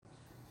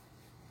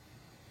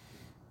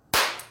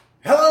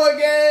Hello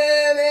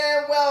again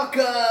and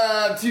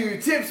welcome to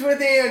Tips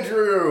with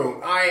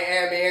Andrew. I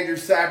am Andrew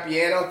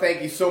Sapiano.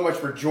 Thank you so much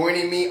for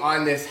joining me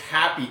on this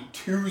happy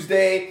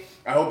Tuesday.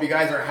 I hope you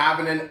guys are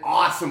having an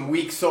awesome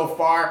week so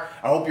far.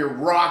 I hope you're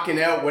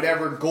rocking out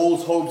whatever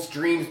goals, hopes,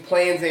 dreams,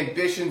 plans,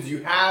 ambitions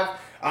you have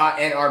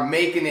and are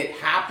making it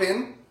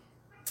happen.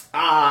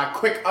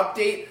 Quick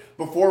update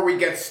before we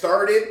get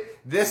started.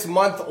 This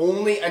month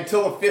only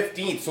until the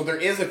 15th, so there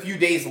is a few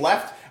days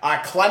left.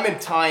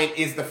 Clementine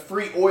is the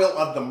free oil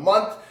of the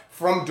month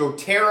from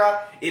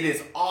doTERRA. It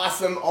is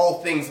awesome,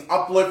 all things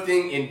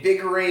uplifting,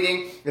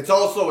 invigorating. It's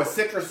also a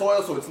citrus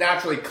oil, so it's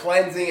naturally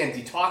cleansing and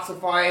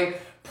detoxifying.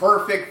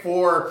 Perfect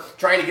for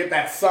trying to get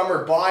that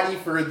summer body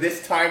for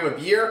this time of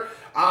year.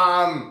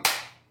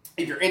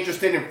 If you're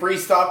interested in free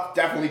stuff,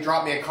 definitely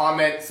drop me a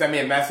comment, send me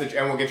a message,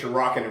 and we'll get you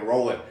rocking and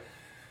rolling.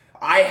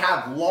 I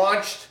have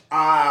launched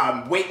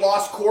a weight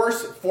loss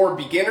course for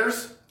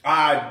beginners.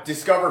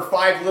 Discover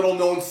 5 little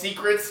known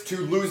secrets to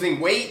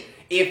losing weight.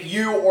 If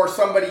you or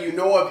somebody you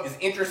know of is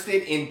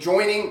interested in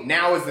joining,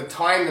 now is the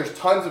time. There's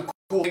tons of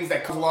cool things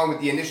that come along with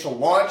the initial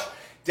launch.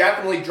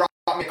 Definitely drop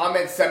me a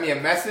comment, send me a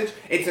message.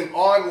 It's an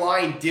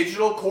online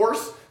digital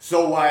course,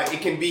 so it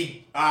can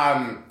be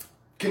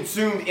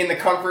consumed in the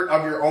comfort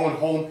of your own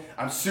home.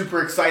 I'm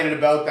super excited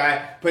about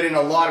that. Put in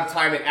a lot of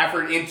time and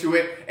effort into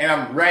it, and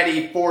I'm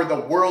ready for the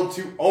world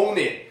to own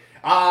it.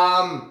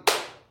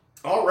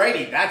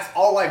 Alrighty, that's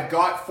all I've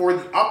got for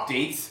the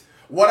updates.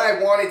 What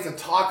I wanted to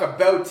talk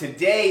about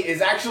today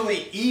is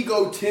actually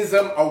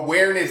Egotism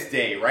Awareness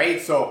Day,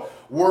 right? So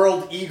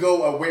World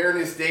Ego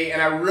Awareness Day,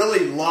 and I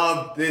really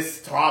love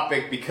this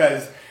topic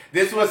because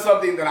this was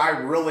something that I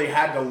really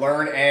had to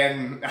learn,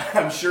 and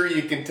I'm sure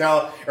you can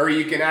tell, or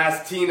you can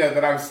ask Tina,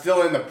 that I'm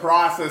still in the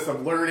process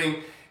of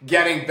learning,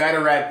 getting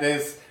better at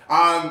this.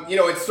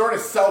 It's sort of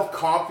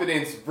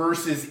self-confidence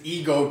versus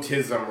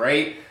egotism,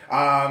 right?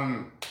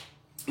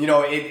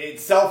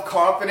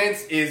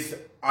 Self-confidence is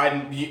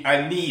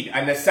a need,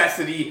 a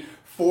necessity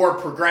for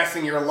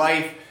progressing your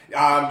life,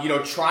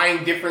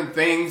 trying different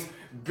things,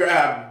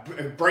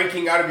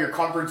 breaking out of your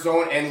comfort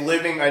zone and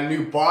living a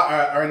new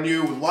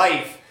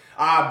life.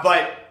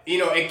 But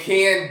it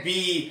can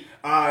be,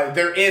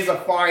 there is a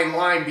fine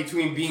line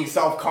between being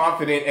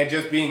self-confident and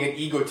just being an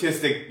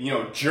egotistic,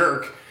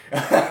 jerk.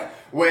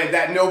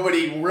 That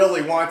nobody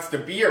really wants to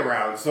be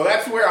around. So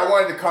that's where I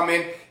wanted to come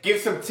in, give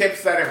some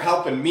tips that are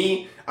helping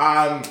me,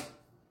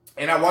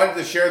 and I wanted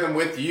to share them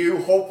with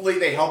you. Hopefully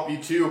they help you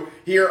too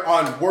here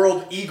on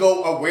World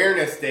Ego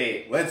Awareness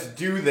Day. Let's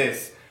do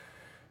this.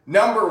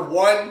 Number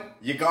 1,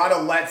 you gotta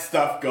let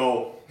stuff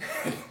go.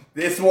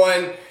 This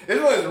one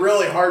is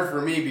really hard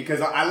for me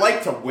because I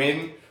like to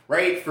win,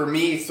 right? For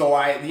me, so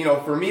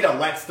for me to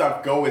let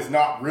stuff go is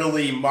not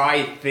really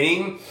my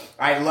thing.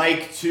 I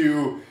like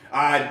to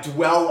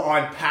dwell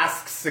on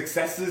past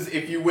successes,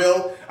 if you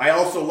will. I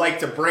also like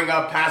to bring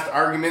up past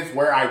arguments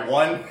where I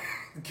won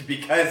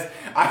because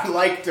I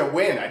like to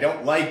win. I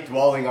don't like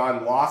dwelling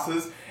on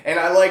losses, and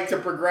I like to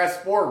progress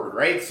forward,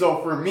 right?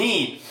 So for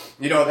me,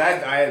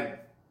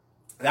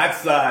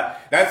 that's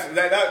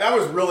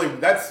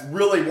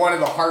really one of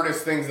the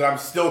hardest things that I'm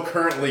still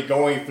currently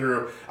going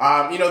through.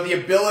 The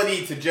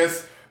ability to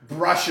just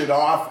brush it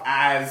off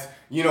as,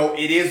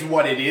 it is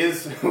what it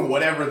is,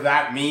 whatever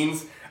that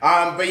means.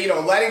 But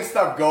letting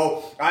stuff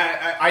go,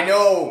 I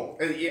know,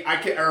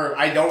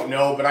 I don't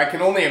know, but I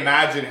can only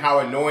imagine how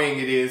annoying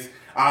it is,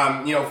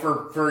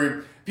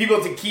 for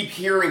people to keep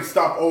hearing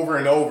stuff over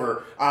and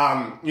over,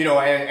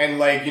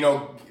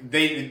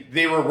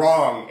 they were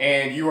wrong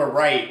and you were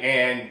right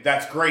and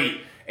that's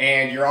great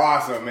and you're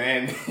awesome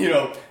and,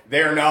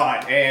 they're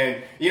not.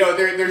 And,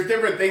 there's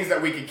different things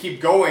that we could keep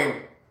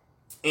going.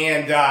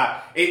 And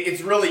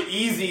it's really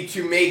easy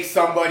to make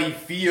somebody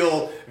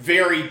feel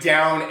very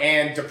down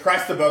and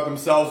depressed about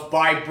themselves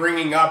by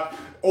bringing up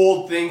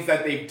old things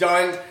that they've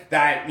done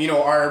that,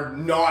 are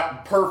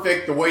not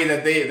perfect the way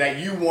that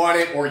you want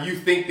it or you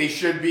think they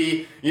should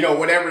be,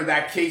 whatever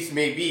that case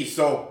may be.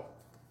 So,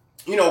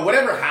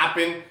 whatever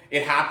happened,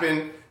 it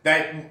happened.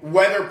 That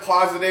whether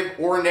positive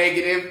or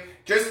negative,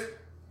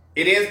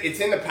 it's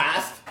in the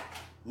past.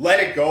 Let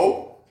it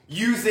go.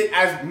 Use it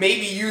as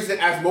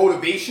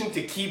motivation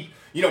to keep,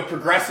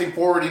 progressing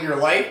forward in your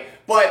life.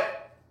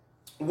 But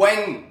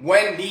when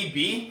need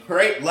be,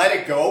 right, let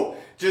it go.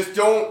 Just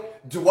don't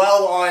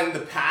dwell on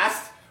the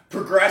past.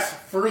 Progress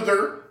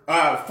further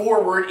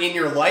forward in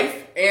your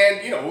life,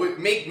 and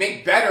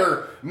make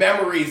better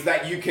memories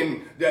that you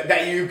can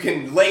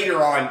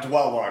later on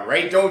dwell on.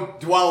 Right? Don't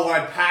dwell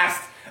on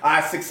past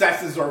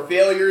successes or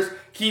failures.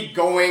 Keep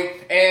going,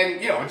 and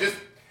just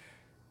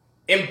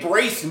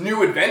embrace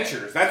new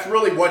adventures. That's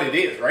really what it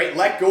is, right?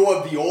 Let go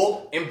of the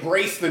old,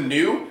 embrace the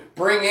new,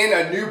 bring in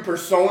a new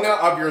persona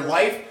of your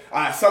life,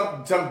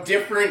 some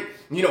different,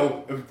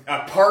 a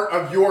part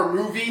of your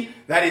movie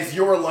that is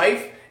your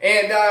life,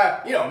 and,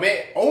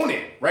 own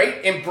it,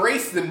 right?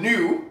 Embrace the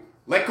new,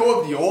 let go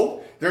of the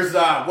old. There's,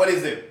 what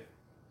is it?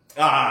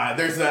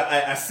 There's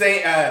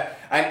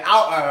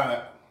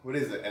what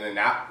is it?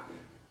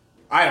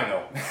 I don't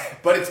know,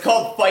 but it's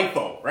called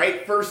FIFO,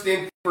 right? First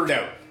in, first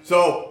out.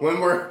 So when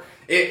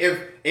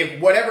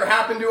if whatever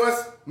happened to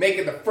us, make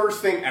it the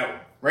first thing out,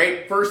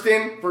 right? First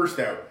in, first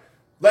out.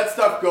 Let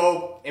stuff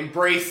go.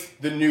 Embrace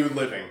the new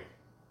living.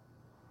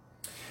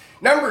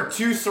 Number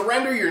 2,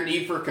 surrender your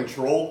need for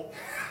control.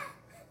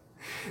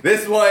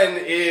 This one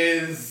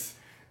is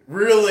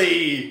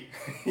really,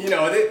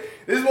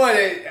 this one,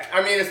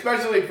 I mean,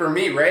 especially for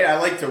me, right? I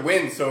like to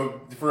win. So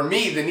for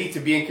me, the need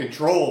to be in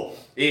control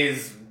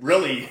is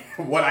really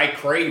what I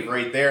crave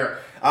right there.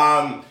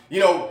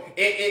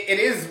 It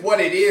is what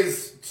it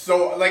is.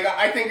 So like,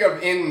 I think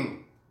of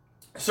in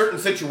certain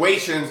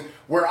situations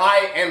where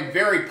I am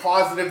very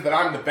positive that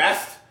I'm the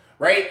best,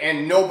 right?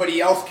 And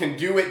nobody else can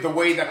do it the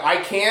way that I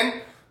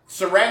can.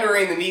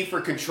 Surrendering the need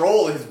for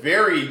control is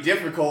very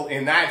difficult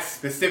in that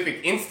specific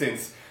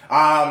instance.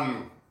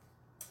 And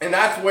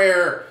that's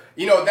where,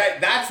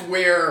 that's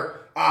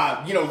where,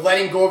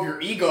 letting go of your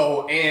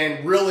ego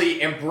and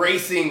really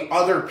embracing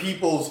other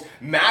people's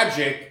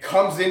magic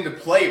comes into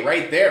play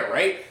right there,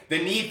 right? The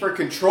need for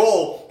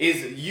control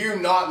is you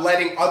not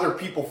letting other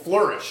people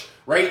flourish,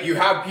 right? You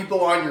have people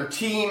on your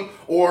team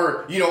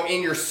or,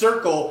 in your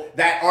circle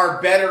that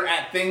are better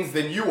at things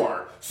than you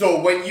are.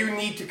 So when you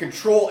need to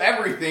control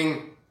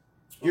everything,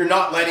 you're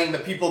not letting the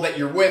people that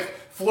you're with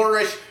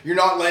flourish. You're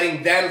not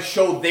letting them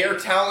show their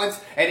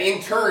talents. And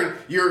in turn,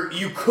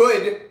 you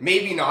could,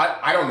 maybe not,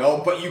 I don't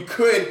know, but you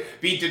could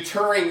be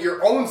deterring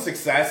your own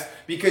success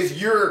because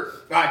you're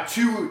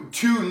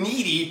too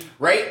needy,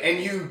 right?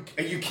 And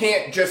you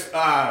can't just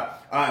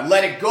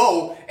let it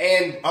go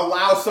and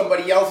allow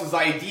somebody else's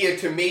idea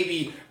to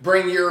maybe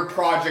bring your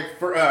project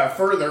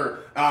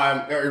further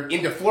or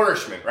into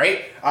flourishment,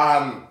 right?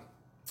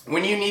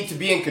 When you need to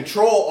be in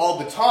control all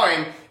the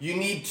time, you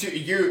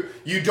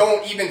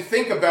don't even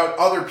think about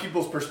other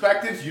people's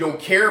perspectives. You don't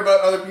care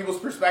about other people's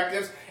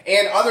perspectives.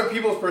 And other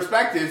people's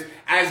perspectives,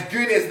 as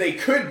good as they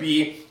could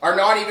be, are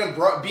not even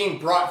being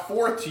brought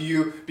forth to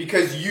you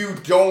because you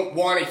don't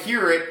want to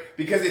hear it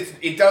because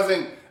it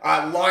doesn't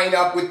line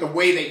up with the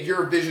way that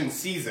your vision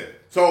sees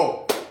it.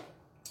 So,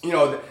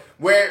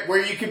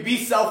 where you can be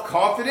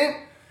self-confident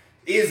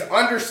is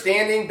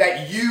understanding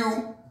that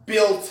you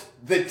built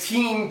the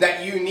team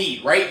that you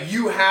need, right?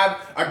 You have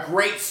a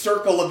great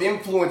circle of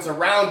influence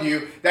around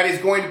you that is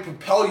going to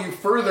propel you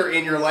further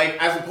in your life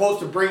as opposed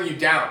to bring you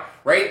down,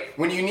 right?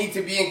 When you need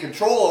to be in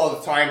control all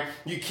the time,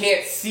 you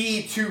can't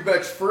see too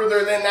much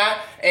further than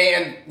that.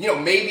 And,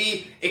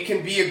 maybe it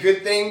can be a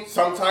good thing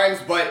sometimes,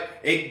 but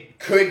it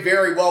could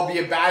very well be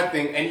a bad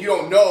thing. And you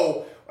don't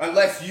know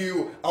unless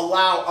you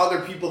allow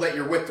other people that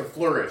you're with to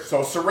flourish.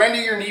 So surrender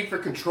your need for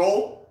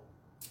control.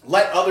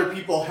 Let other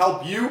people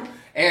help you.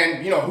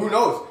 And, who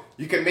knows?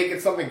 You can make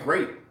it something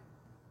great.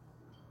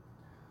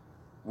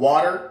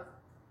 Water.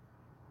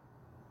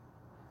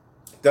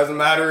 Doesn't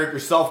matter if you're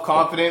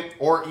self-confident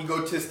or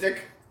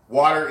egotistic.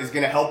 Water is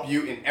going to help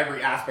you in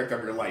every aspect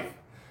of your life.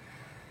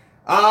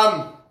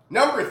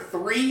 Number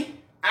 3,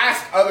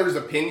 ask others'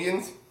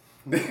 opinions.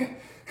 You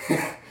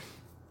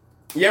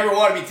ever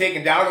want to be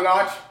taken down a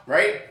notch,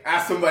 right?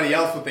 Ask somebody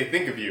else what they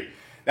think of you.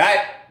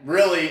 That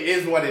really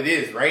is what it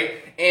is, right?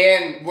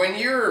 And when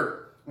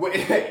you're...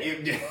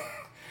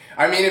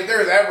 I mean, if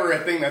there's ever a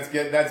thing that's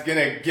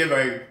gonna give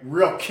a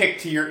real kick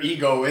to your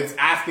ego, it's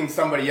asking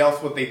somebody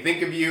else what they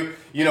think of you.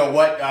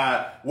 What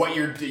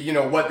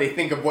you're, what they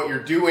think of what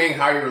you're doing,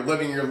 how you're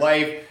living your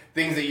life,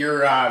 things that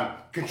you're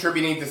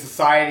contributing to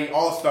society,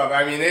 all stuff.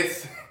 I mean,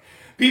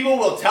 people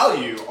will tell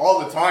you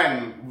all the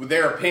time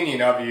their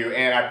opinion of you,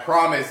 and I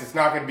promise it's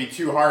not going to be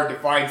too hard to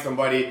find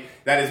somebody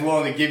that is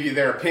willing to give you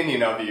their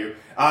opinion of you.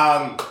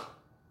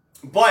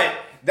 But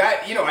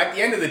that, at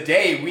the end of the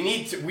day, we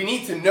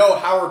need to know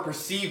how we're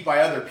perceived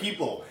by other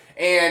people.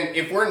 And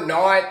if we're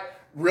not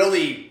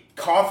really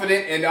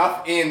confident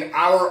enough in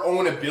our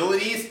own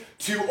abilities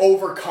to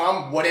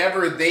overcome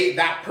whatever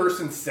that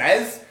person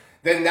says,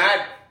 then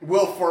that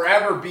will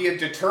forever be a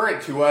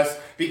deterrent to us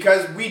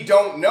because we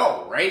don't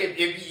know, right?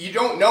 If you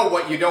don't know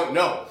what you don't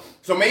know.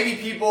 So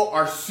maybe people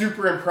are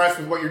super impressed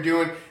with what you're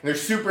doing and they're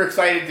super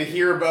excited to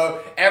hear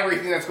about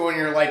everything that's going on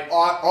in your life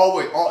all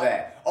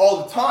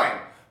the time.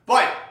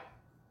 But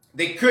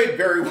they could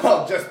very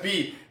well just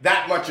be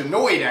that much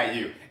annoyed at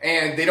you,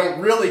 and they don't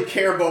really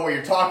care about what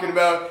you're talking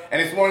about.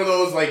 And it's one of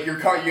those like you're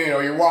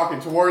walking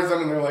towards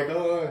them, and they're like,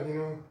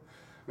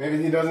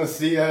 maybe he doesn't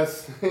see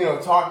us.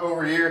 Talk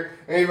over here.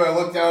 Maybe if I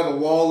look down the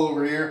wall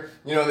over here,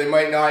 they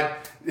might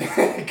not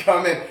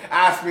come and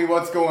ask me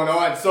what's going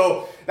on.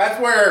 So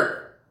that's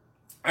where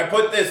I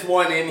put this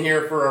one in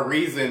here for a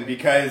reason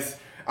because.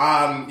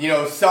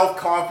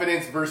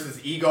 Self-confidence versus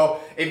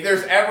ego. If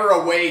there's ever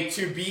a way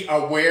to be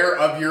aware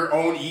of your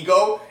own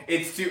ego,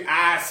 it's to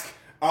ask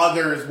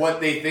others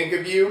what they think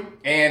of you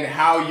and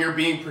how you're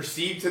being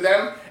perceived to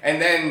them. And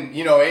then,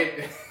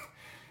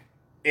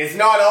 it's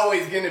not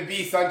always going to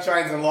be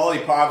sunshines and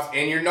lollipops,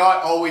 and you're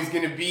not always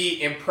going to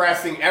be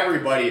impressing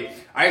everybody.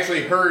 I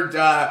actually heard,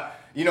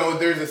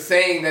 there's a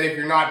saying that if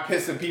you're not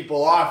pissing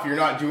people off, you're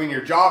not doing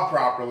your job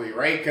properly,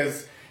 right?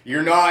 Because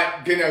You're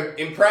not going to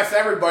impress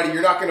everybody.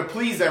 You're not going to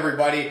please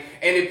everybody.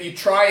 And if you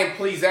try and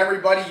please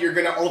everybody, you're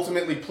going to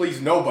ultimately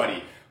please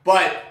nobody.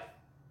 But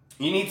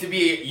you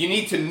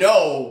need to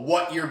know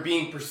what you're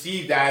being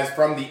perceived as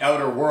from the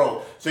outer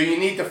world. So you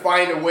need to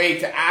find a way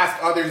to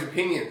ask others'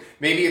 opinions.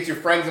 Maybe it's your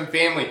friends and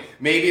family.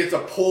 Maybe it's a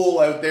poll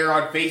out there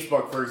on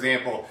Facebook, for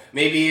example.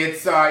 Maybe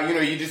it's,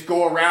 you just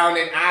go around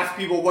and ask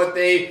people what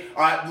they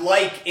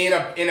like in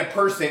a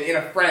person, in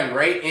a friend,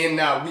 right? In,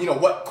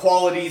 what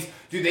qualities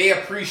do they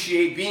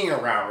appreciate being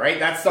around, right?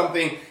 That's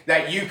something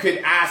that you could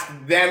ask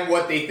them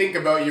what they think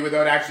about you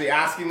without actually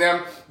asking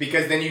them,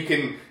 because then you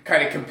can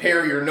kind of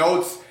compare your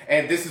notes,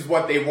 and this is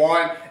what they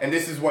want, and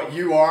this is what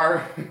you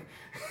are,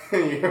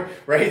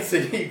 right? So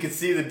you can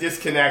see the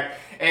disconnect,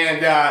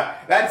 and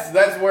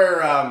that's where,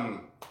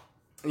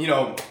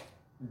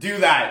 do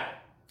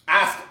that.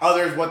 Ask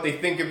others what they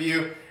think of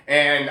you,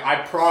 and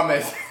I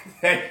promise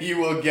that you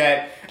will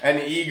get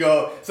an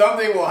ego.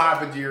 Something will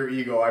happen to your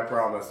ego, I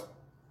promise.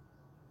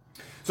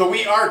 So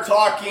we are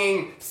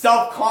talking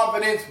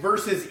self-confidence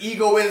versus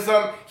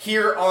egoism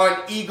here on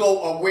Ego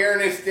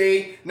Awareness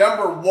Day.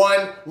 Number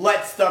 1,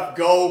 let stuff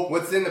go.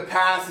 What's in the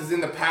past is in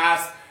the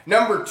past.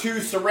 Number 2,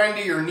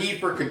 surrender your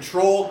need for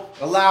control.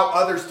 Allow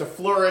others to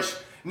flourish.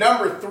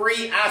 Number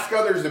 3, ask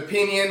others'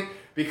 opinion.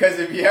 Because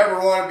if you ever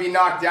want to be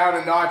knocked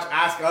down a notch,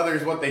 ask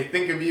others what they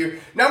think of you.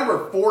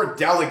 Number 4,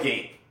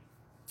 delegate.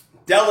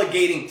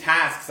 Delegating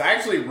tasks. I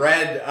actually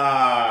read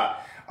a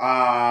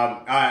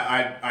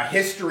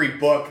history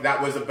book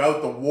that was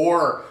about the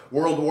war,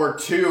 World War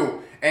II,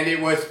 and it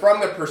was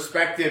from the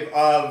perspective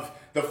of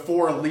the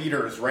 4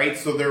 leaders, right?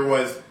 So there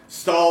was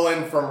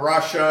Stalin from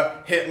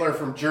Russia, Hitler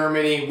from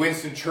Germany,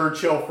 Winston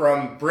Churchill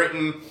from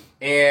Britain,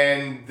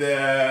 and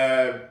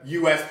the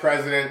US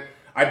president.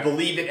 I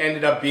believe it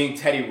ended up being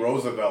Teddy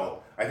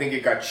Roosevelt. I think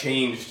it got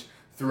changed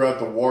throughout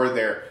the war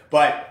there.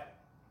 But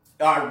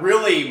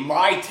really,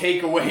 my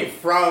takeaway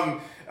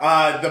from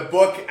the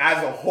book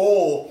as a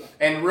whole,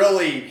 and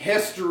really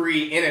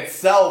history in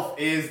itself,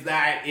 is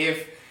that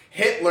if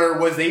Hitler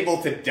was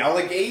able to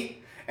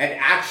delegate and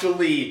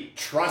actually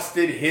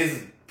trusted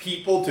his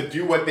people to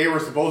do what they were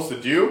supposed to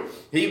do,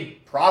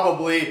 we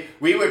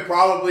would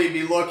probably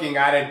be looking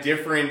at a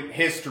different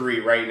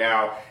history right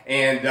now.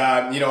 And,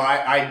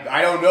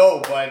 I don't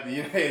know, but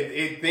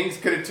things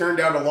could have turned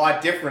out a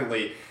lot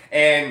differently.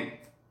 And,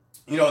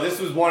 this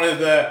was one of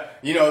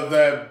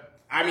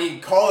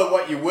call it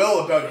what you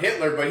will about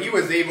Hitler, but he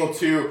was able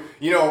to,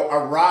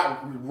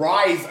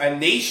 rise a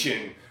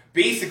nation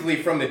basically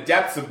from the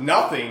depths of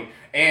nothing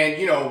and,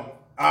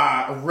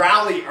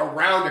 rally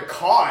around a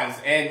cause.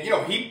 And,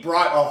 he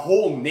brought a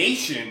whole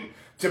nation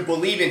to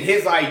believe in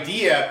his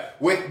idea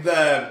with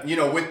the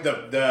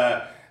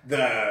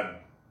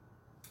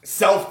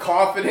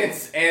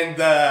self-confidence and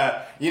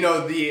the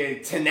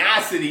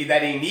tenacity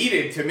that he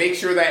needed to make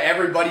sure that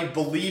everybody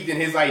believed in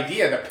his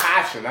idea. The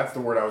passion, that's the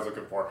word I was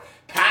looking for.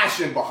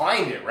 Passion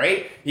behind it,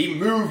 right? He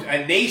moved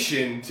a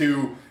nation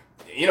to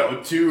he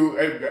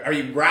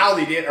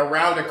rallied it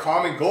around a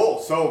common goal.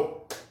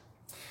 So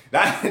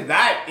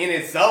that in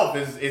itself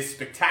is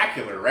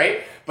spectacular,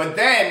 right? But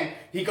then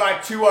he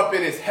got too up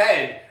in his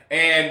head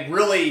and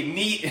really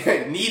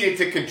needed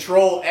to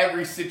control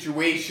every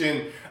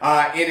situation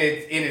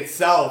in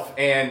itself.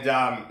 And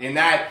in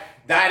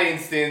that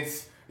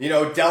instance,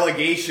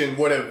 delegation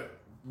would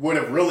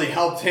have really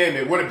helped him.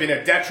 It would have been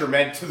a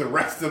detriment to the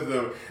rest of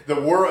the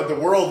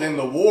world in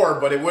the war,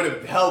 but it would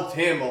have helped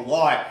him a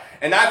lot.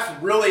 And that's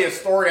really a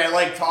story I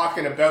like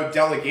talking about,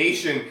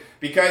 delegation,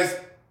 because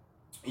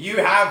you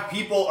have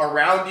people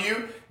around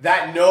you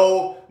that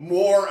know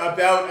more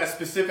about a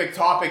specific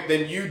topic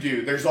than you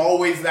do. There's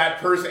always that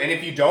person. And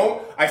if you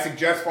don't, I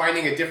suggest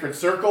finding a different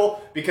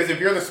circle, because if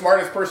you're the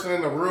smartest person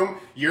in the room,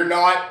 you're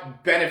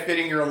not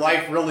benefiting your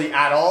life really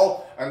at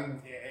all.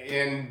 And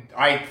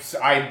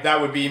that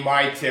would be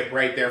my tip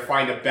right there.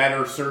 Find a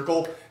better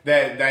circle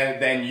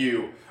than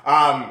you.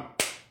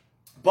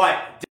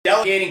 But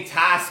delegating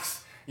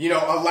tasks,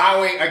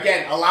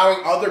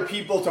 allowing other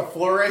people to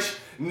flourish,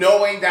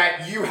 knowing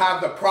that you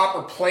have the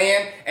proper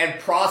plan and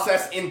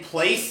process in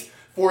place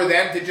for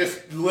them to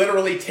just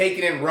literally take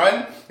it and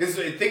run.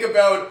 Think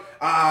about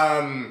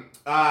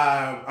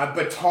a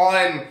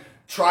baton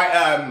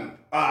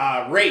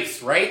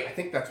race, right? I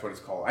think that's what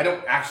it's called. I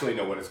don't actually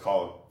know what it's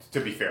called,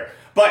 to be fair.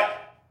 But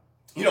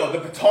the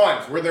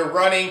batons where they're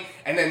running,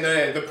 and then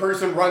the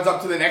person runs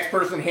up to the next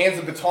person, hands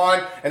the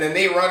baton, and then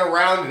they run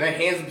around and then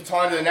hands the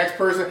baton to the next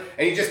person,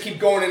 and you just keep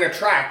going in a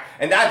track.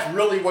 And that's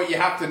really what you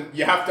have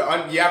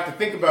to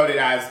think about it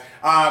as.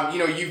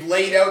 You've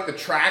laid out the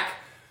track.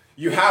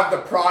 You have the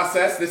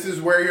process. This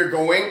is where you're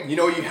going.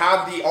 You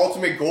have the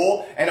ultimate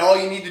goal, and all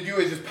you need to do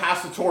is just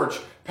pass the torch.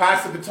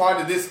 Pass the baton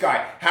to this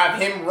guy. Have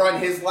him run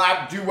his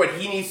lap, do what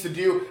he needs to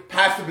do.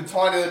 Pass the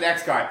baton to the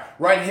next guy.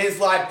 Run his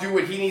lap, do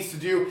what he needs to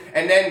do.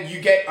 And then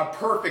you get a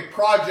perfect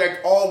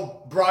project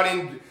all brought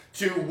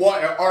into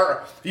what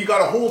you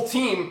got a whole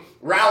team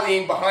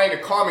rallying behind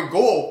a common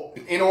goal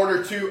in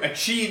order to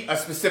achieve a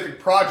specific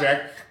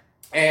project.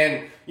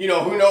 And,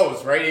 who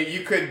knows, right?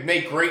 You could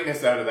make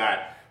greatness out of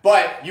that.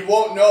 but you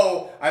won't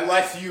know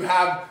unless you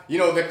have, you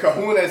know, the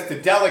kahunas to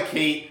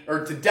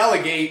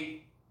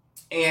delegate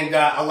and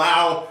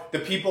allow the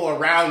people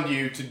around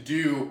you to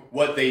do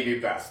what they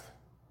do best.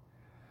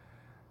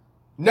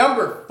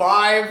 Number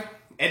 5,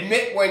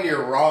 admit when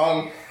you're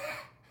wrong.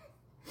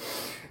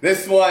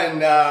 This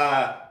one,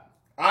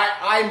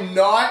 I'm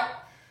not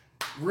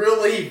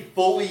really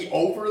fully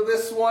over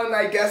this one,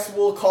 I guess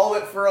we'll call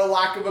it, for a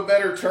lack of a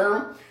better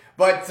term.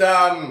 But,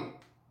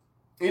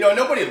 you know,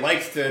 nobody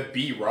likes to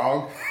be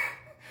wrong.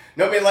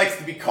 Nobody likes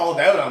to be called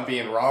out on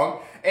being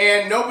wrong.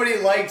 And nobody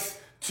likes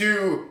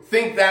to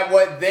think that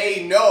what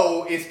they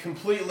know is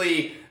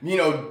completely, you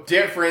know,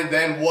 different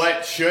than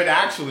what should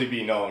actually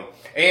be known.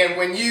 And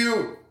when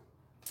you,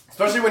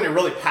 especially when you're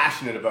really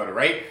passionate about it,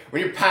 right?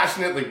 When you're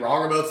passionately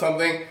wrong about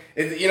something,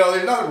 you know,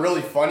 there's nothing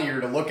really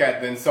funnier to look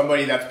at than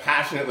somebody that's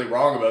passionately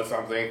wrong about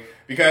something,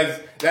 because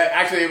that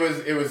actually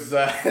it was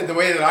the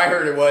way that I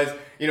heard it was,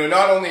 you know,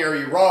 not only are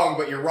you wrong,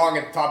 but you're wrong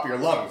at the top of your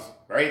lungs,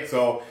 right?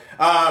 So,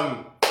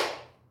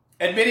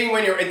 admitting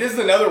when and this is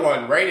another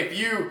one, right? If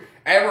you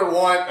ever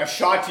want a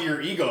shot to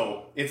your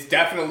ego, it's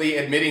definitely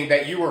admitting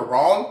that you were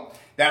wrong,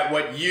 that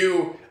what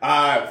you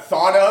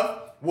thought of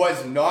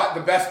was not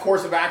the best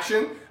course of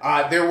action.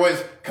 There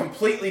was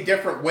completely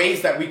different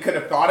ways that we could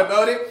have thought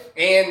about it.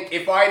 And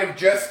if I'd have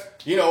just,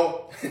 you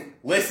know,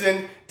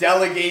 listened,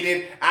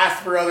 delegated,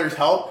 asked for others'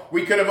 help,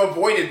 we could have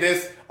avoided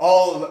this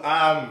all,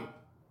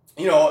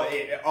 you know,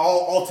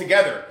 all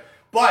together.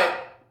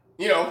 But,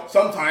 you know,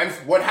 sometimes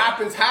what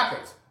happens,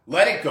 happens.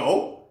 Let it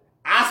go.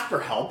 Ask for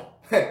help.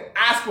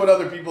 Ask what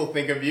other people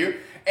think of you.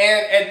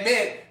 And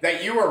admit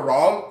that you were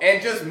wrong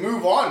and just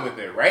move on with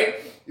it, right?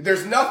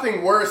 There's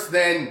nothing worse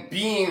than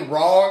being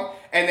wrong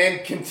and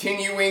then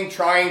continuing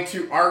trying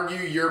to argue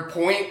your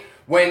point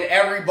when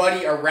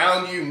everybody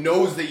around you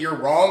knows that you're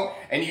wrong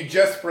and you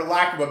just, for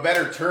lack of a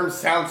better term,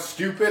 sound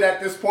stupid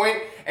at this point.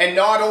 And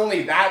not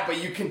only that,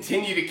 but you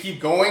continue to keep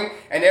going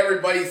and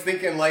everybody's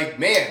thinking like,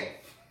 man,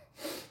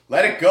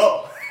 let it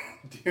go.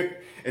 Dude,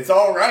 it's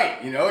all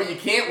right. You know, you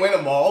can't win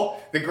them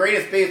all. The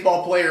greatest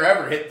baseball player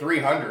ever hit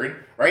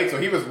 300, right? So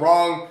he was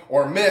wrong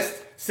or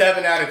missed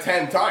 7 out of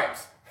 10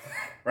 times.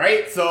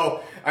 Right?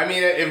 So, I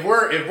mean, if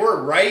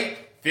we're right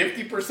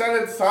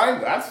 50% of the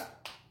time, that's,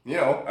 you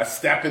know, a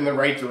step in the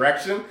right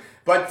direction.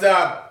 But,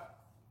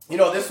 you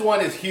know, this one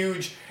is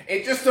huge.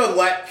 It just to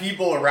let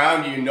people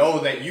around you know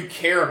that you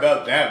care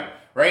about them,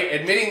 right?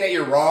 Admitting that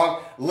you're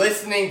wrong,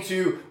 listening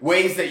to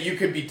ways that you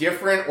could be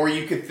different or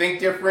you could think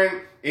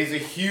different is a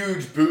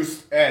huge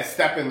boost,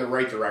 step in the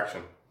right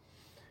direction.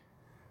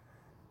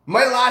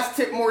 My last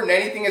tip more than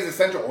anything is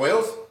essential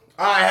oils.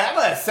 I have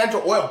an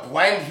essential oil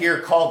blend here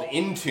called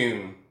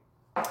Intune.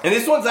 And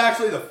this one's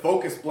actually the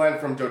Focus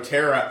blend from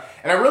doTERRA.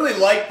 And I really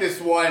like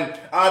this one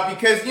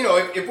because, you know,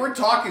 if we're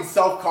talking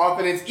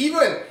self-confidence,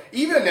 even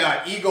ego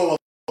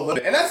a little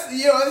bit. And that's,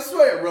 you know, this is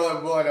what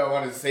I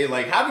wanted to say.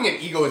 Like, having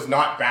an ego is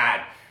not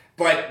bad.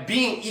 But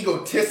being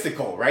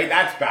egotistical, right,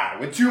 that's bad.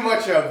 With too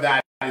much of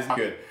that is not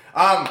good.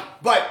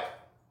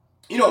 But,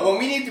 you know, when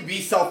we need to be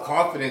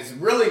self-confident,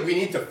 really we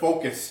need to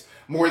focus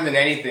more than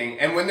anything.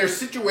 And when there's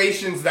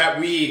situations that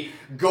we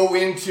go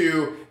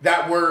into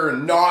that we're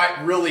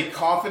not really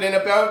confident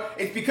about,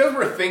 it's because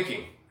we're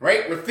thinking,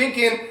 right? We're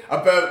thinking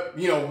about,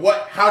 you know,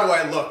 how do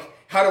I look?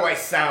 How do I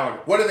sound?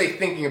 What are they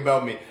thinking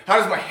about me? How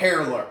does my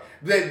hair look?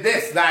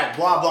 This, that,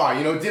 blah, blah.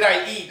 You know, did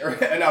I eat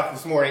enough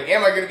this morning?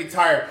 Am I going to be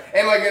tired?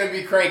 Am I going to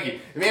be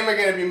cranky? Am I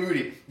going to be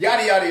moody?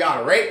 Yada, yada,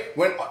 yada, right?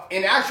 When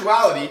in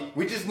actuality,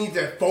 we just need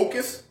to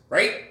focus,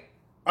 right?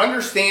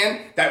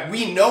 Understand that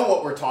we know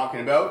what we're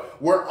talking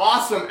about. We're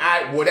awesome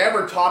at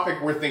whatever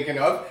topic we're thinking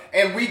of,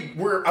 and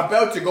we're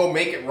about to go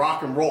make it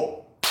rock and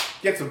roll.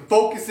 Get some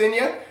focus in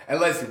you,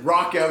 and let's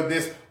rock out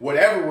this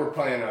whatever we're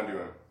planning on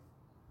doing.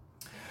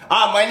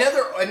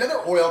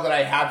 Another oil that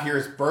I have here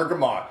is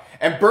bergamot,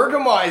 and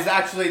bergamot is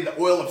actually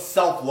the oil of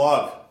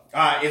self-love.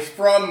 It's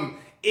from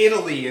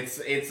Italy.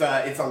 It's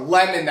a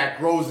lemon that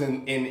grows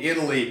in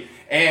Italy.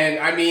 And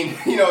I mean,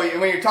 you know,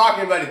 when you're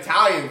talking about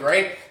Italians,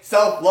 right?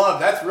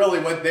 Self-love, that's really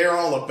what they're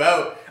all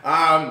about.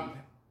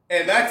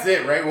 And that's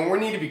it, right? When we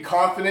need to be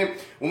confident,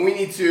 when we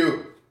need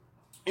to,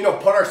 you know,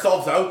 put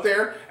ourselves out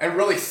there and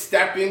really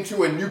step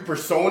into a new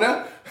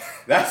persona,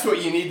 that's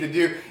what you need to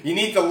do. You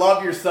need to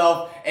love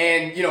yourself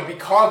and, you know, be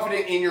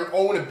confident in your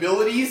own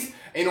abilities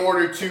in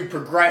order to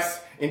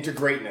progress into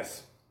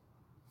greatness.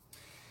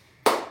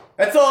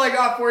 That's all I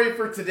got for you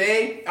for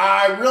today.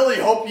 I really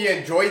hope you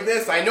enjoyed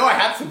this. I know I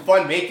had some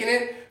fun making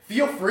it.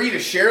 Feel free to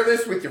share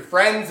this with your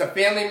friends, a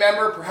family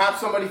member, perhaps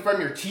somebody from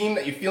your team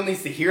that you feel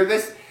needs to hear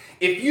this.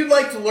 If you'd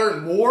like to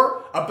learn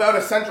more about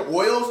essential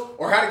oils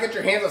or how to get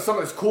your hands on some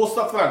of this cool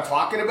stuff that I'm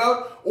talking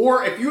about,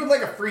 or if you would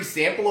like a free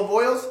sample of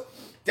oils,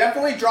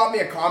 definitely drop me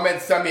a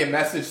comment, send me a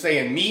message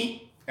saying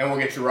me, and we'll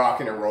get you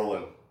rocking and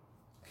rolling.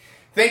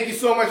 Thank you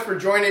so much for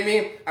joining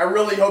me. I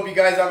really hope you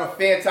guys have a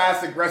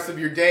fantastic rest of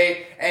your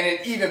day and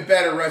an even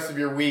better rest of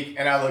your week,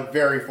 and I look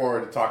very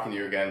forward to talking to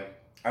you again.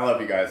 I love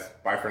you guys.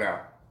 Bye for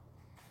now.